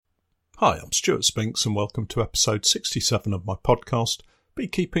Hi, I'm Stuart Spinks and welcome to episode 67 of my podcast,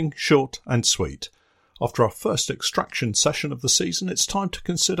 Beekeeping Short and Sweet. After our first extraction session of the season, it's time to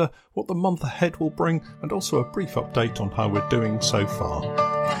consider what the month ahead will bring and also a brief update on how we're doing so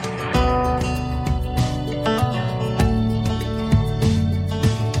far.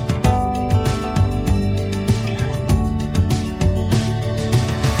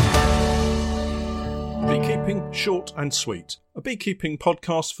 Short and Sweet, a beekeeping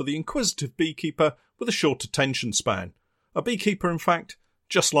podcast for the inquisitive beekeeper with a short attention span. A beekeeper, in fact,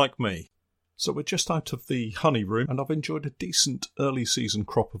 just like me. So we're just out of the honey room and I've enjoyed a decent early season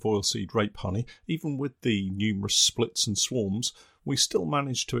crop of oilseed rape honey. Even with the numerous splits and swarms, we still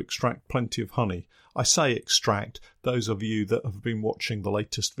managed to extract plenty of honey. I say extract, those of you that have been watching the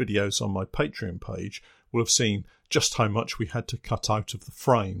latest videos on my Patreon page will have seen just how much we had to cut out of the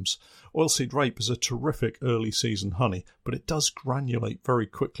frames. Oilseed rape is a terrific early season honey, but it does granulate very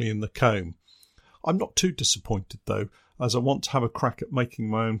quickly in the comb. I'm not too disappointed though, as I want to have a crack at making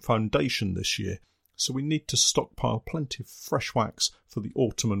my own foundation this year, so we need to stockpile plenty of fresh wax for the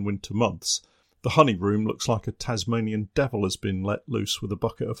autumn and winter months. The honey room looks like a Tasmanian devil has been let loose with a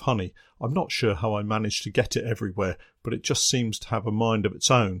bucket of honey. I'm not sure how I managed to get it everywhere, but it just seems to have a mind of its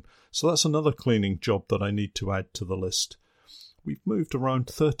own. So that's another cleaning job that I need to add to the list. We've moved around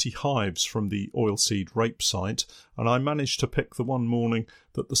 30 hives from the oilseed rape site, and I managed to pick the one morning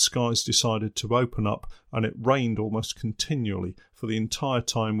that the skies decided to open up and it rained almost continually for the entire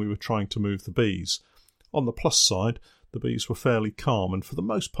time we were trying to move the bees. On the plus side, the bees were fairly calm and for the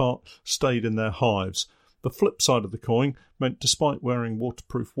most part stayed in their hives. The flip side of the coin meant despite wearing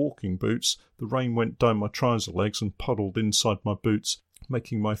waterproof walking boots, the rain went down my trouser legs and puddled inside my boots,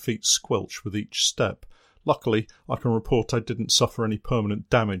 making my feet squelch with each step. Luckily, I can report I didn't suffer any permanent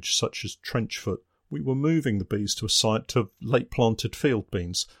damage such as trench foot. We were moving the bees to a site of late planted field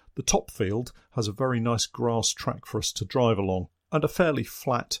beans. The top field has a very nice grass track for us to drive along and a fairly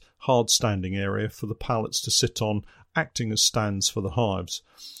flat, hard standing area for the pallets to sit on, acting as stands for the hives.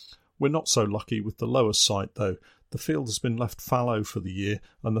 We're not so lucky with the lower site though. The field has been left fallow for the year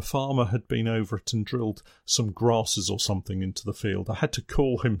and the farmer had been over it and drilled some grasses or something into the field. I had to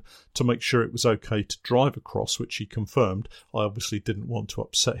call him to make sure it was okay to drive across, which he confirmed. I obviously didn't want to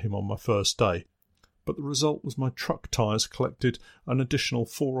upset him on my first day. But the result was my truck tyres collected an additional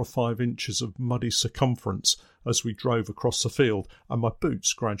 4 or 5 inches of muddy circumference as we drove across the field, and my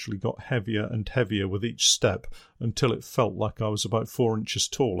boots gradually got heavier and heavier with each step until it felt like I was about 4 inches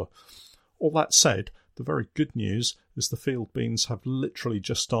taller. All that said, the very good news is the field beans have literally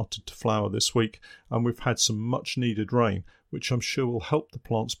just started to flower this week, and we've had some much needed rain, which I'm sure will help the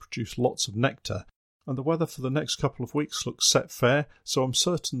plants produce lots of nectar. And the weather for the next couple of weeks looks set fair, so I'm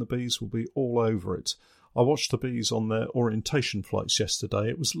certain the bees will be all over it. I watched the bees on their orientation flights yesterday.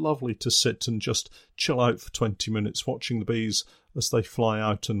 It was lovely to sit and just chill out for 20 minutes watching the bees as they fly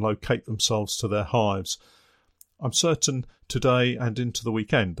out and locate themselves to their hives. I'm certain today and into the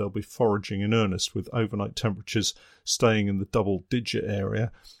weekend they'll be foraging in earnest with overnight temperatures staying in the double-digit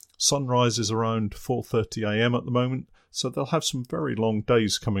area. Sunrise is around 4:30 a.m. at the moment, so they'll have some very long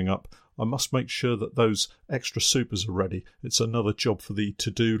days coming up. I must make sure that those extra supers are ready. It's another job for the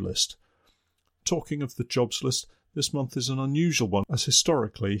to-do list. Talking of the jobs list, this month is an unusual one, as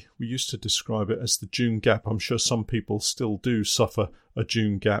historically we used to describe it as the June gap. I'm sure some people still do suffer a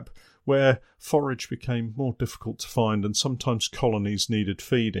June gap, where forage became more difficult to find and sometimes colonies needed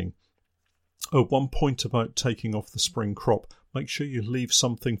feeding. Oh, one point about taking off the spring crop, make sure you leave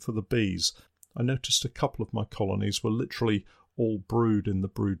something for the bees. I noticed a couple of my colonies were literally all brood in the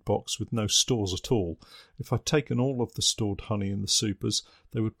brood box with no stores at all. If I'd taken all of the stored honey in the supers,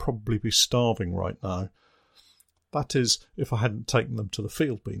 they would probably be starving right now. That is, if I hadn't taken them to the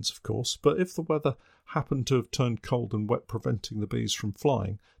field beans, of course, but if the weather happened to have turned cold and wet, preventing the bees from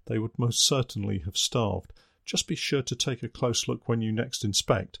flying, they would most certainly have starved. Just be sure to take a close look when you next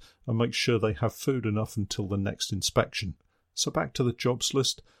inspect and make sure they have food enough until the next inspection. So back to the jobs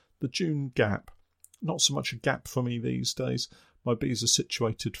list. The June gap. Not so much a gap for me these days. My bees are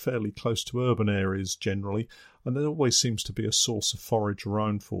situated fairly close to urban areas generally, and there always seems to be a source of forage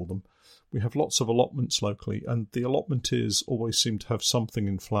around for them. We have lots of allotments locally, and the allotmenteers always seem to have something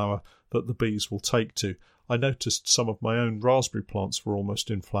in flower that the bees will take to. I noticed some of my own raspberry plants were almost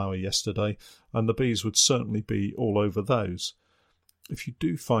in flower yesterday, and the bees would certainly be all over those. If you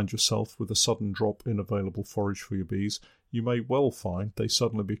do find yourself with a sudden drop in available forage for your bees, you may well find they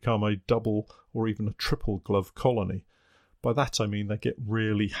suddenly become a double or even a triple glove colony. By that I mean they get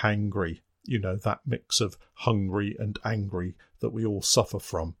really hangry. You know, that mix of hungry and angry that we all suffer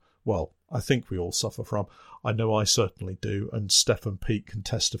from. Well, I think we all suffer from. I know I certainly do, and Steph and Pete can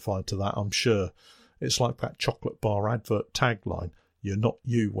testify to that, I'm sure. It's like that chocolate bar advert tagline, "You're not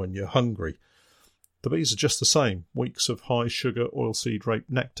you when you're hungry." The bees are just the same. Weeks of high sugar oilseed rape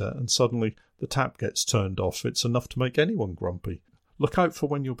nectar and suddenly the tap gets turned off. It's enough to make anyone grumpy. Look out for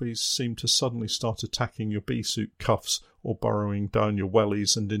when your bees seem to suddenly start attacking your bee suit cuffs or burrowing down your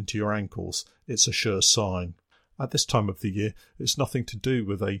wellies and into your ankles. It's a sure sign. At this time of the year, it's nothing to do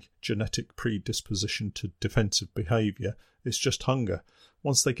with a genetic predisposition to defensive behaviour. It's just hunger.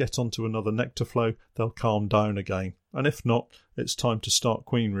 Once they get onto another nectar flow, they'll calm down again. And if not, it's time to start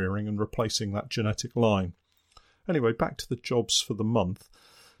queen rearing and replacing that genetic line. Anyway, back to the jobs for the month.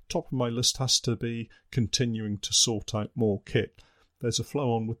 Top of my list has to be continuing to sort out more kit. There's a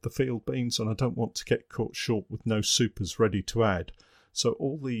flow on with the field beans, and I don't want to get caught short with no supers ready to add. So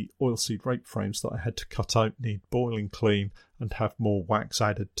all the oilseed rape frames that I had to cut out need boiling clean and have more wax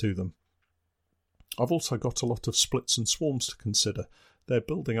added to them. I've also got a lot of splits and swarms to consider. They're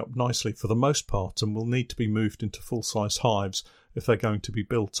building up nicely for the most part and will need to be moved into full-size hives if they're going to be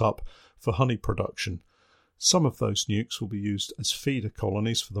built up for honey production. Some of those nukes will be used as feeder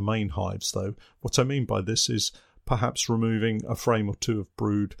colonies for the main hives, though. What I mean by this is perhaps removing a frame or two of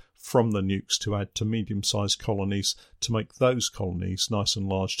brood from the nukes to add to medium-sized colonies to make those colonies nice and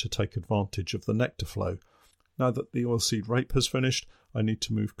large to take advantage of the nectar flow. Now that the oilseed rape has finished, I need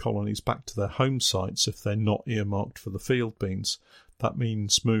to move colonies back to their home sites if they're not earmarked for the field beans. That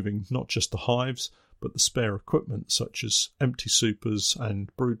means moving not just the hives, but the spare equipment such as empty supers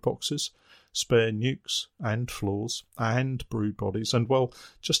and brood boxes, spare nukes and floors and brood bodies, and well,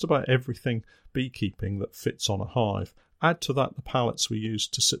 just about everything beekeeping that fits on a hive. Add to that the pallets we use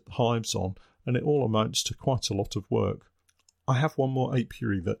to sit the hives on, and it all amounts to quite a lot of work. I have one more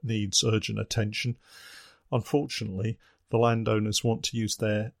apiary that needs urgent attention. Unfortunately, the landowners want to use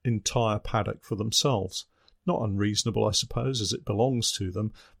their entire paddock for themselves. Not unreasonable, I suppose, as it belongs to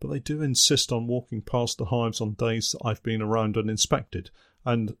them, but they do insist on walking past the hives on days that I've been around and inspected,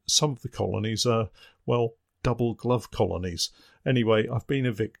 and some of the colonies are, well, double glove colonies. Anyway, I've been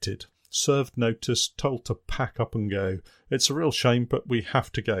evicted, served notice, told to pack up and go. It's a real shame, but we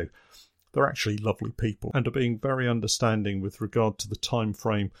have to go. They're actually lovely people and are being very understanding with regard to the time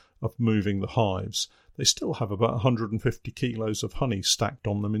frame of moving the hives. They still have about 150 kilos of honey stacked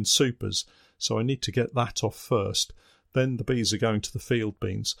on them in supers, so I need to get that off first. Then the bees are going to the field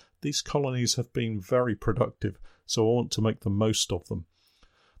beans. These colonies have been very productive, so I want to make the most of them.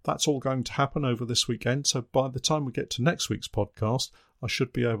 That's all going to happen over this weekend, so by the time we get to next week's podcast, I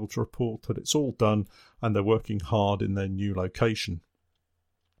should be able to report that it's all done and they're working hard in their new location.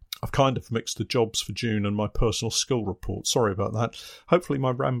 I've kind of mixed the jobs for June and my personal school report. Sorry about that. Hopefully my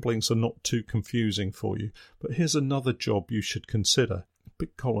ramblings are not too confusing for you. But here's another job you should consider.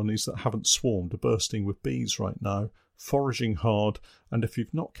 Big colonies that haven't swarmed are bursting with bees right now, foraging hard, and if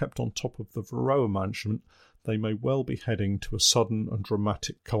you've not kept on top of the varroa management, they may well be heading to a sudden and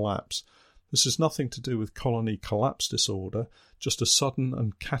dramatic collapse. This is nothing to do with colony collapse disorder, just a sudden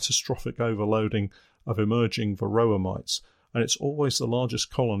and catastrophic overloading of emerging varroa mites. And it's always the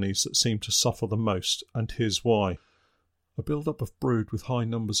largest colonies that seem to suffer the most, and here's why. A build-up of brood with high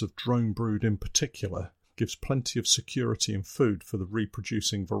numbers of drone brood in particular gives plenty of security and food for the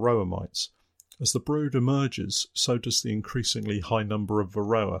reproducing varroa mites. As the brood emerges, so does the increasingly high number of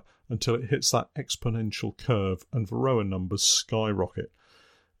varroa until it hits that exponential curve and varroa numbers skyrocket.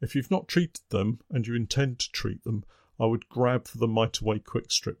 If you've not treated them and you intend to treat them, I would grab for the Mite Away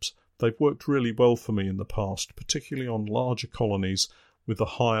quick strips. They've worked really well for me in the past, particularly on larger colonies with a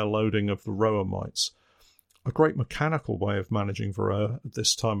higher loading of varroa mites. A great mechanical way of managing varroa at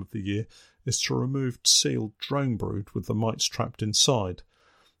this time of the year is to remove sealed drone brood with the mites trapped inside.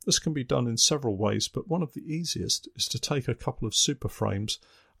 This can be done in several ways, but one of the easiest is to take a couple of super frames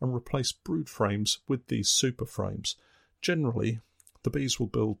and replace brood frames with these super frames. Generally, the bees will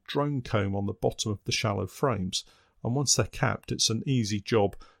build drone comb on the bottom of the shallow frames, and once they're capped, it's an easy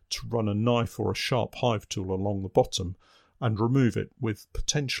job to run a knife or a sharp hive tool along the bottom and remove it with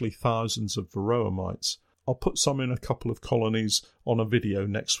potentially thousands of varroa mites. I'll put some in a couple of colonies on a video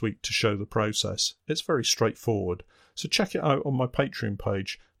next week to show the process. It's very straightforward, so check it out on my Patreon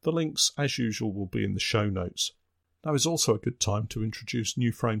page. The links, as usual, will be in the show notes. Now is also a good time to introduce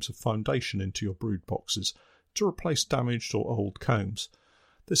new frames of foundation into your brood boxes to replace damaged or old combs.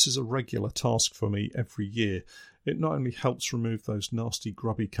 This is a regular task for me every year. It not only helps remove those nasty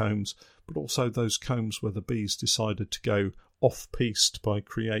grubby combs, but also those combs where the bees decided to go off-piste by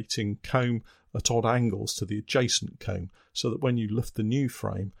creating comb at odd angles to the adjacent comb, so that when you lift the new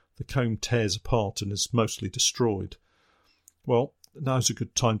frame, the comb tears apart and is mostly destroyed. Well, now's a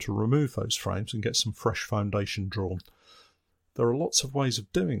good time to remove those frames and get some fresh foundation drawn. There are lots of ways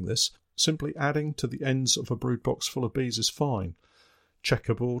of doing this. Simply adding to the ends of a brood box full of bees is fine.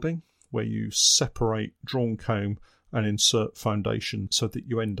 Checkerboarding, where you separate drawn comb and insert foundation so that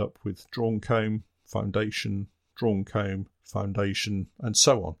you end up with drawn comb, foundation, and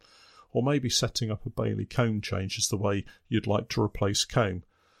so on. Or maybe setting up a Bailey comb change is the way you'd like to replace comb.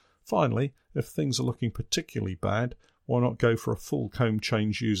 Finally, if things are looking particularly bad, why not go for a full comb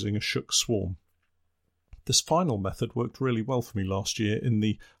change using a shook swarm? This final method worked really well for me last year in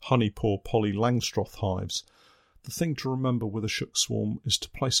the Honeypore Polly Langstroth hives. The thing to remember with a shook swarm is to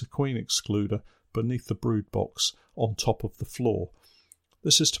place a queen excluder beneath the brood box on top of the floor.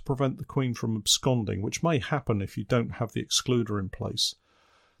 This is to prevent the queen from absconding, which may happen if you don't have the excluder in place.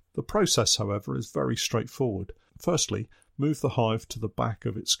 The process, however, is very straightforward. Firstly, move the hive to the back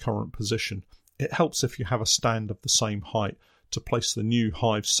of its current position. It helps if you have a stand of the same height to place the new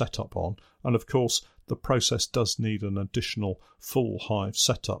hive setup on, and of course the process does need an additional full hive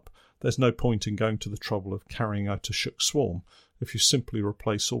setup. There's no point in going to the trouble of carrying out a shook swarm if you simply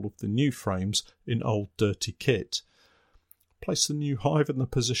replace all of the new frames in old dirty kit. Place the new hive in the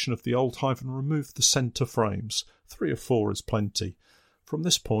position of the old hive and remove the centre frames. 3 or 4 is plenty. From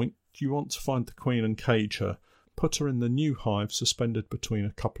this point, you want to find the queen and cage her. Put her in the new hive suspended between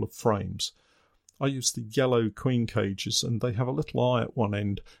a couple of frames. I use the yellow queen cages, and they have a little eye at one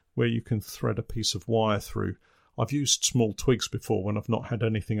end where you can thread a piece of wire through. I've used small twigs before when I've not had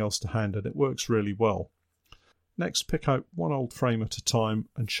anything else to hand, and it works really well. Next, pick out one old frame at a time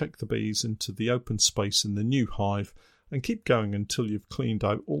and shake the bees into the open space in the new hive, and keep going until you've cleaned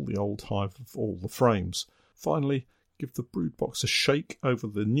out all the old hive of all the frames. Finally, give the brood box a shake over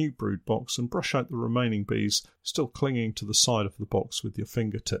the new brood box and brush out the remaining bees still clinging to the side of the box with your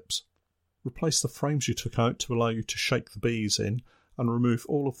fingertips. Replace the frames you took out to allow you to shake the bees in, and remove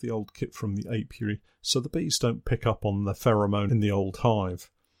all of the old kit from the apiary so the bees don't pick up on the pheromone in the old hive.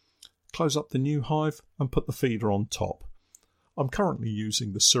 Close up the new hive and put the feeder on top. I'm currently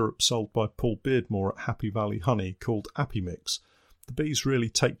using the syrup sold by Paul Beardmore at Happy Valley Honey called Apimix. The bees really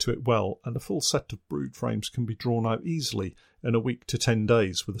take to it well, and a full set of brood frames can be drawn out easily in a week to 10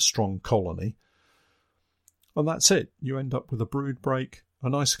 days with a strong colony. And that's it. You end up with a brood break, a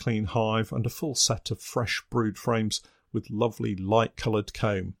nice clean hive, and a full set of fresh brood frames with lovely light-coloured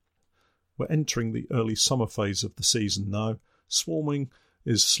comb. We're entering the early summer phase of the season now. Swarming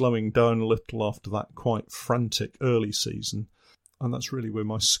is slowing down a little after that quite frantic early season, and that's really where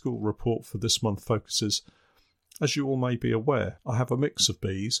my school report for this month focuses. As you all may be aware, I have a mix of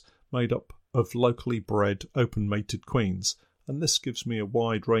bees made up of locally bred open-mated queens, and this gives me a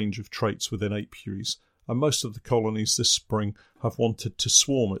wide range of traits within apiaries, and most of the colonies this spring have wanted to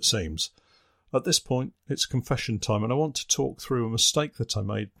swarm, it seems. At this point, it's confession time, and I want to talk through a mistake that I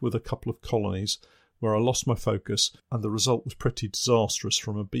made with a couple of colonies where I lost my focus, and the result was pretty disastrous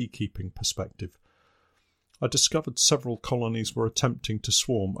from a beekeeping perspective. I discovered several colonies were attempting to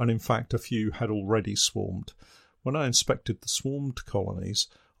swarm, and in fact a few had already swarmed. When I inspected the swarmed colonies,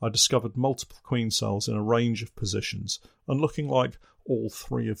 I discovered multiple queen cells in a range of positions, and looking like all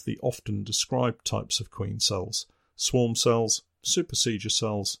 3 of the often described types of queen cells: swarm cells, supersedure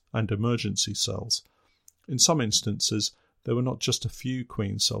cells, and emergency cells. In some instances, there were not just a few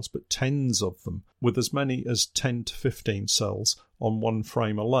queen cells, but tens of them, with as many as 10 to 15 cells on one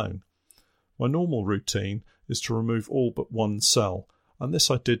frame alone. My normal routine is to remove all but one cell, and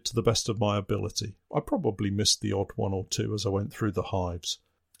this I did to the best of my ability. I probably missed the odd 1 or 2 as I went through the hives.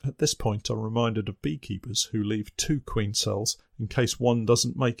 At this point, I'm reminded of beekeepers who leave 2 queen cells in case one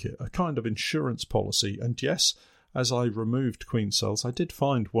doesn't make it, a kind of insurance policy, and yes, as I removed queen cells, I did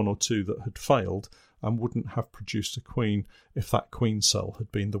find 1 or 2 that had failed and wouldn't have produced a queen if that queen cell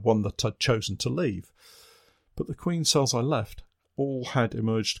had been the one that I'd chosen to leave. But the queen cells I left all had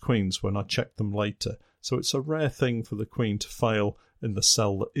emerged queens when I checked them later, so it's a rare thing for the queen to fail in the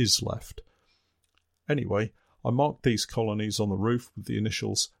cell that is left. Anyway, I marked these colonies on the roof with the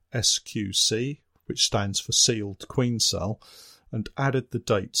initials SQC, which stands for sealed queen cell, and added the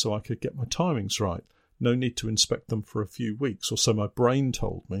date so I could get my timings right. No need to inspect them for a few weeks, or so my brain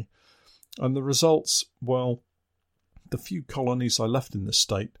told me. And the results, well, the few colonies I left in this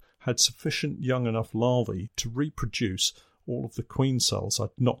state had sufficient young enough larvae to reproduce all of the queen cells I'd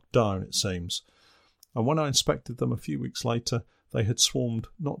knocked down, it seems. And when I inspected them a few weeks later, they had swarmed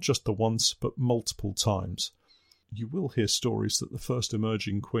not just the once, but multiple times. You will hear stories that the first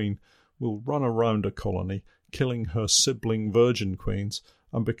emerging queen will run around a colony, killing her sibling virgin queens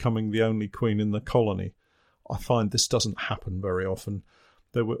and becoming the only queen in the colony. I find this doesn't happen very often.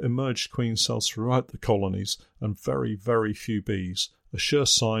 There were emerged queen cells throughout the colonies and very, very few bees, a sure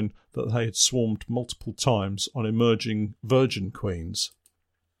sign that they had swarmed multiple times on emerging virgin queens.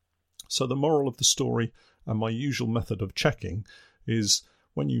 So the moral of the story, and my usual method of checking, is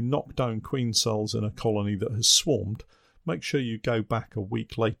when you knock down queen cells in a colony that has swarmed, make sure you go back a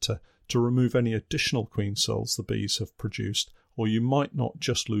week later to remove any additional queen cells the bees have produced, or you might not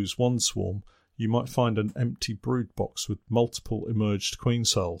just lose one swarm, you might find an empty brood box with multiple emerged queen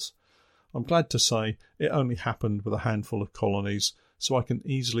cells. I'm glad to say it only happened with a handful of colonies, so I can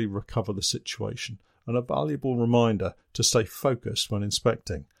easily recover the situation, and a valuable reminder to stay focused when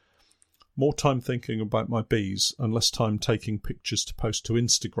inspecting. More time thinking about my bees and less time taking pictures to post to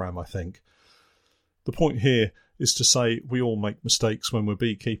Instagram, I think. The point here is to say we all make mistakes when we're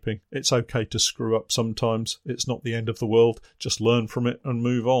beekeeping. It's okay to screw up sometimes. It's not the end of the world. Just learn from it and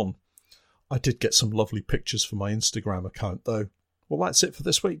move on. I did get some lovely pictures for my Instagram account though. Well, that's it for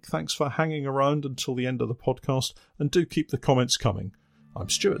this week. Thanks for hanging around until the end of the podcast, and do keep the comments coming. I'm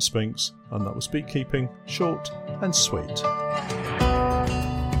Stuart Spinks, and that was Beekeeping Short and Sweet.